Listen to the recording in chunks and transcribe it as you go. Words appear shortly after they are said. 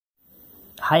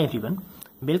Hi everyone,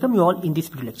 welcome you all in this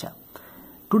video lecture.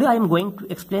 Today I am going to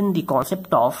explain the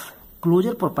concept of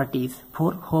closure properties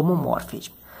for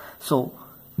homomorphism. So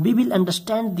we will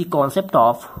understand the concept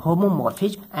of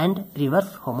homomorphism and reverse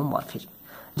homomorphism.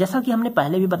 जैसा कि हमने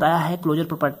पहले भी बताया है closure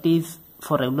properties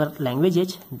for regular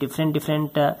languages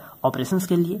different operations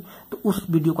के लिए, तो उस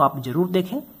वीडियो को आप जरूर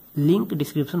देखें, लिंक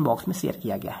डिस्क्रिप्शन बॉक्स में शेयर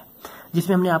किया गया है,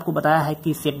 जिसमें हमने आपको बताया है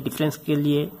कि सेट डिफरेंस के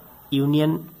लिए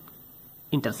यूनियन,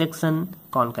 इंटरसेक्शन,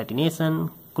 कॉन्कैटिनेशन,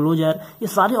 क्लोजर, ये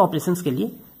सारे ऑपरेशंस के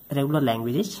लिए रेगुलर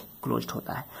लैंग्वेजेज क्लोज्ड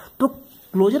होता है। तो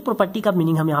क्लोजर प्रॉपर्टी का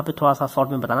मीनिंग हम यहाँ पे थोड़ा सा शॉर्ट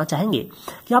में बताना चाहेंगे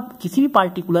कि आप किसी भी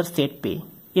पार्टिकुलर सेट पे,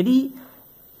 यदि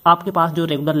आपके पास जो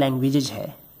रेगुलर लैंग्वेजेज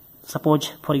है, suppose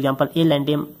for example L and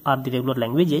M R the regular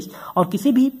languages, और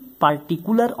किसी भी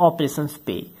पार्टिकुलर ऑपरेशंस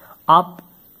पे आप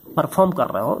परफॉर्म कर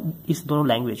रहे हो इस दोनों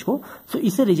लैंग्वेज को, तो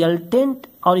इससे रिजल्टेंट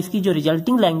और इसकी जो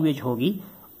रिजल्टिंग लैंग्वेज होगी,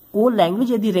 वो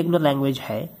लैंग्वेज यदि रेगुलर लैंग्वेज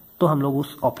है तो हम लोग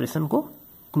उस ऑपरेशन को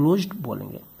क्लोज्ड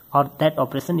बोलेंगे, और that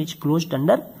operation is closed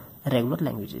under regular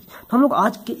languages. तो हम लोग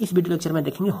आज के इस वीडियो लेक्चर में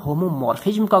देखेंगे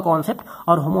होमोमॉर्फिज्म का कॉन्सेप्ट,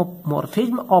 और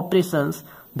होमोमॉर्फिज्म ऑपरेशंस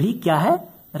भी क्या है,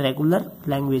 रेगुलर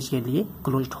लैंग्वेज के लिए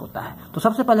क्लोज्ड होता है। तो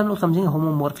सबसे पहले हम लोग समझेंगे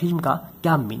होमोमॉर्फिज्म का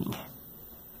क्या मीनिंग है।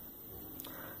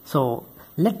 So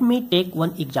let me take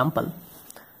one example.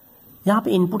 यहाँ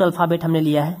पे इनपुट अल्फाबेट हमने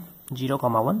लिया है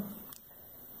 0,1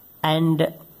 and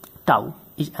tau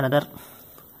is another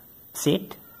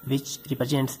set which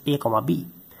represents a, b.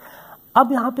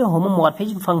 अब यहाँ पे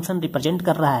होमोमॉर्फिज्म फंक्शन रिप्रेजेंट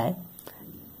कर रहा है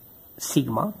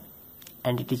sigma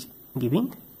and it is giving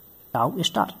tau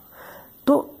star.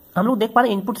 तो हम लोग देख पा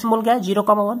रहे हैं इनपुट सिंबल क्या है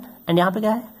 0,1 एंड यहाँ पे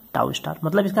क्या है टाउ स्टार,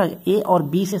 मतलब इसका ए और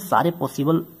बी से सारे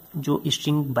पॉसिबल जो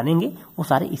स्ट्रिंग बनेंगे वो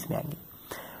सारे इसमें आएंगे।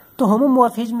 तो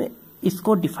होमोमॉर्फिज्म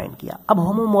इसको डिफाइन किया। अब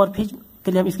होमोमॉर्फिज्म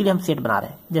के लिए हम सेट बना रहे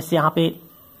हैं, जैसे यहाँ पे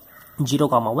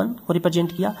 0,1 को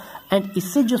रिप्रेजेंट किया एंड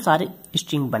इससे जो सारे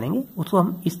स्ट्रिंग बनेंगे उसको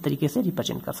हम इस तरीके से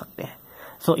रिप्रेजेंट कर सकते हैं।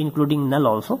 सो including null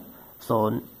also, so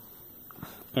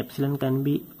epsilon can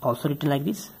be also written like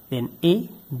this, then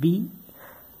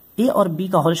ए और बी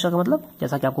का होल स्क्वायर का मतलब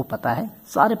जैसा कि आपको पता है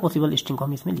सारे पॉसिबल स्ट्रिंग को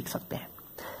हम इसमें लिख सकते हैं।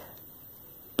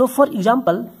 तो for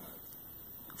example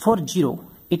for 0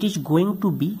 it is going to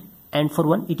be and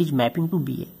for 1 it is mapping to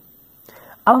be ए।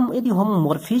 अब हम यदि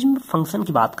होमोमॉर्फिज्म फंक्शन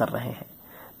की बात कर रहे हैं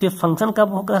तो फंक्शन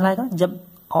कब हो कहलाएगा, जब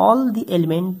all the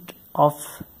element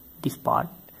of this part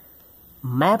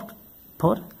mapped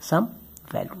for some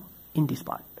value in this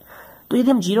part. तो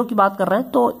यदि हम 0 की बात कर रहे हैं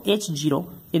तो H0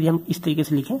 यदि हम इस तरीके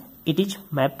से लिखें, it is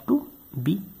map to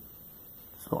B,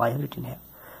 so I have written here,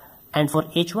 and for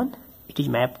H1 it is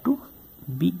map to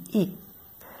BA।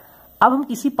 अब हम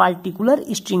किसी पार्टिकुलर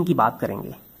स्ट्रिंग की बात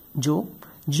करेंगे जो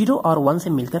 0 और 1 से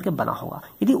मिलकर के बना होगा।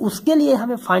 यदि उसके लिए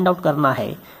हमें फाइंड आउट करना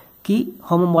है कि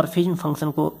होमोमॉर्फिज्म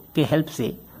फंक्शन को के हेल्प से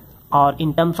और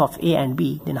in terms of A and B,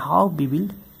 then how we will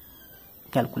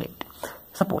calculate.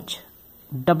 Suppose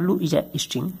W is a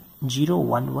string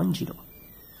 0110।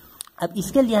 अब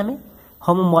इसके लिए हमें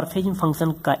होमोमॉर्फिज्म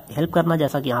फंक्शन का हेल्प करना,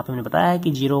 जैसा कि यहाँ पे हमने बताया है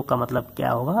कि 0 का मतलब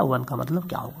क्या होगा, 1 का मतलब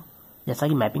क्या होगा, जैसा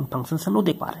कि मैपिंग फंक्शन हम लोग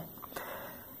देख पा रहे हैं।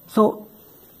 सो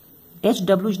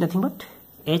HW is nothing but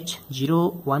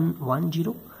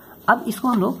H0110। अब इसको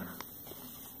हम लोग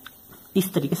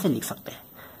इस तरीके से लिख सकते हैं,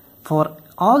 for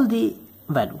all the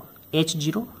value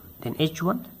H0 then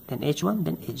H1 then H1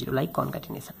 then H0 like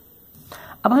concatenation.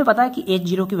 अब हमें पता है कि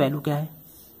H0 की वैल्यू क्या है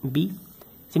B,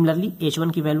 सिमिलरली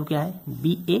H1 की वैल्यू क्या है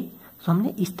BA, सो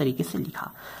हमने इस तरीके से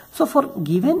लिखा। So for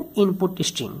given input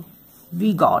string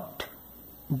we got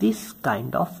this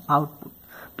kind of output.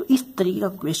 तो इस तरीके का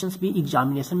क्वेश्चंस भी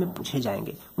एग्जामिनेशन में पूछे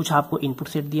जाएंगे, कुछ आपको इनपुट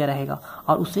सेट दिया रहेगा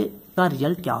और उससे का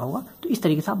रिजल्ट क्या होगा, तो इस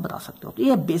तरीके से आप बता सकते हो। तो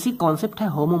ये बेसिक कॉन्सेप्ट है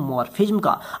होमोमॉर्फिज्म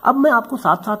का। अब मैं आपको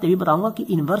साथ साथ ये भी बताऊंगा कि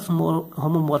इनवर्स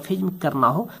होमोमॉर्फिज्म करना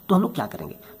हो तो हम लोग क्या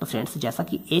करेंगे। तो फ्रेंड्स, जैसा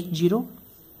कि H0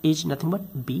 is nothing but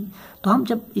B, तो हम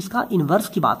जब इसका इनवर्स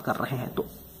की बात कर रहे हैं तो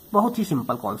बहुत ही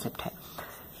सिंपल कॉन्सेप्ट है,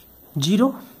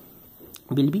 0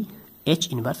 will be H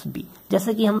inverse B।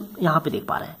 जैसे कि हम यहाँ पे देख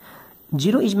पा रहे हैं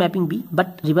 0 is mapping B,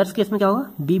 but reverse case में क्या होगा,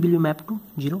 B will be map to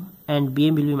 0 and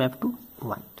BA will be map to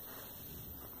 1।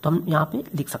 तो हम यहाँ पे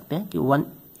लिख सकते हैं कि 1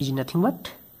 is nothing but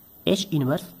H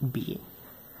inverse BA।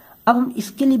 अब हम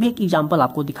इसके लिए भी एक एग्जांपल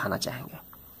आपको दिखाना चाहेंगे।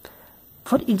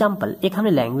 फॉर एग्जांपल एक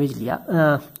हमने लैंग्वेज लिया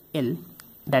L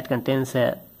that contains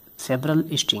several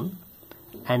string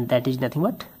and that is nothing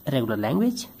but regular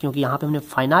language, क्योंकि यहाँ पे हमने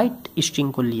फाइनाइट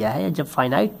स्ट्रिंग को लिया है। जब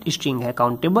फाइनाइट स्ट्रिंग है,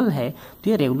 काउंटेबल है, तो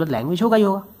ये रेगुलर लैंग्वेज होगा ही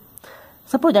होगा।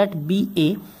 Suppose that BA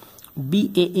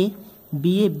BAA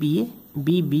BA BA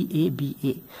BBA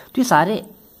BA, तो ये सारे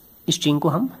स्ट्रिंग को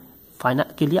हम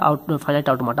के लिए फाइनाइट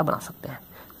ऑटोमाटा बना सकते हैं।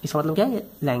 इसका मतलब क्या है,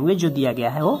 लैंग्वेज जो दिया गया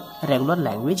है वो रेगुलर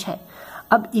लैंग्वेज है।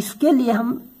 अब इसके लिए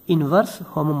हम इनवर्स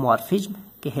होमोमॉर्फिज्म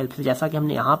के हेल्प से, जैसा कि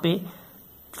हमने यहाँ पे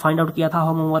फाइंड आउट किया था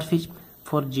होमोमॉर्फिज्म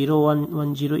फॉर 0 1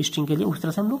 1 0 स्ट्रिंग के लिए, उस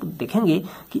तरह से हम लोग देखेंगे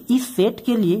कि इस सेट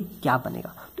के लिए क्या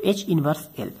बनेगा। तो H इनवर्स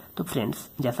L, तो फ्रेंड्स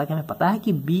जैसा कि हमें पता है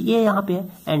कि BA यहाँ पे है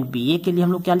एंड BA के लिए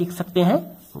हम लोग क्या लिख सकते हैं,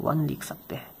 1 लिख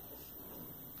सकते हैं।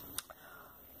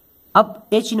 अब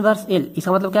H इनवर्स L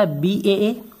इसका मतलब क्या है,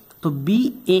 BAA, तो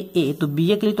BAA, तो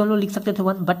BA के लिए तो हम लोग लिख सकते थे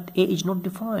 1, but A is not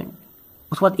defined,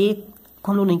 उसके बाद A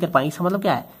को हम लोग नहीं कर पाएंगे। इसका मतलब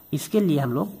क्या है, इसके लिए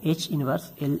हम लोग H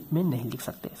इनवर्स L में नहीं लिख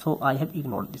सकते, सो I have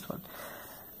ignored this one.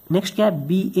 Next क्या है,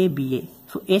 BA,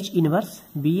 सो H इनवर्स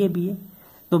BA,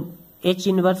 तो H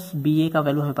इनवर्स BA का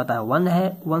वैल्यू हमें पता है 1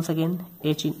 है। वंस अगेन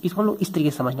इसको हम लोग इस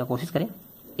तरीके से समझने की कोशिश करें,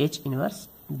 H इनवर्स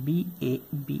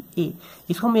BA,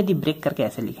 इसको हम यदि ब्रेक करके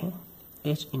ऐसे लिखें,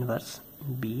 H inverse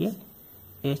BA,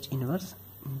 H inverse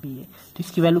BA, तो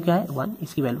इसकी वैल्यू क्या है 1,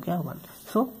 इसकी वैल्यू क्या है 1,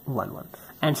 सो 1 1,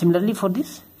 एंड सिमिलरली फॉर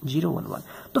दिस 0 1 1।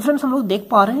 तो फ्रेंड्स हम लोग देख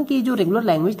पा रहे हैं कि जो रेगुलर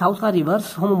लैंग्वेज था उसका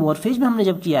रिवर्स होमोमॉर्फिज्म हमने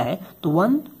जब किया है तो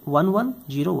 1 1 1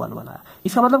 0 1 1 आया।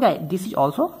 इसका मतलब क्या है, दिस इज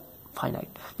ऑल्सो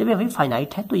फाइनाइट। जब ये अभी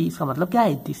फाइनाइट है तो इसका मतलब क्या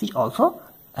है, दिस इज ऑल्सो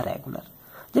रेगुलर।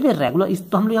 जब ये रेगुलर, इस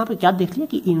तो हम लोग यहाँ पे क्या देख लिया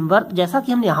कि इनवर्स, जैसा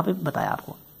कि हमने यहाँ पे बताया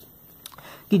आपको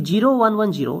कि 0 1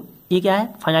 1 0 ये क्या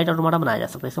है, फाइनाइट ऑटोमाटा बनाया जा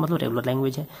सकता है, इसका मतलब रेगुलर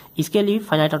लैंग्वेज है। इसके लिए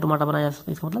फाइनाइट ऑटोमाटा बनाया जा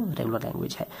सकता है, इसका मतलब रेगुलर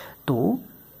लैंग्वेज है। तो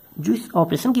जो इस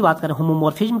ऑपरेशन की बात करें,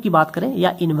 होमोमॉर्फिज्म की बात करें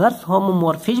या इनवर्स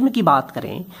होमोमॉर्फिज्म की बात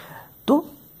करें, तो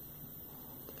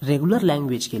रेगुलर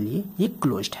लैंग्वेज के लिए ये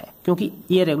क्लोज्ड है, क्योंकि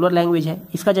ये रेगुलर लैंग्वेज है।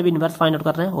 इसका जब इनवर्स फाइंड आउट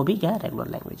कर रहे हैं वो भी क्या है, रेगुलर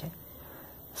लैंग्वेज है।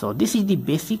 So this is the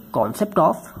basic concept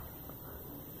of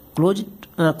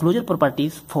closure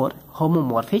properties for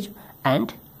homomorphism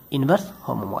and inverse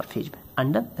homomorphism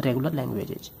under regular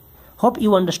languages. Hope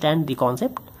you understand the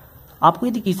concept. आपको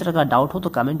यदि किसी तरह का डाउट हो तो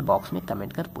कमेंट बॉक्स में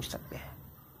कमेंट कर पूछ सकते हैं।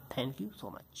 Thank you so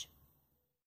much.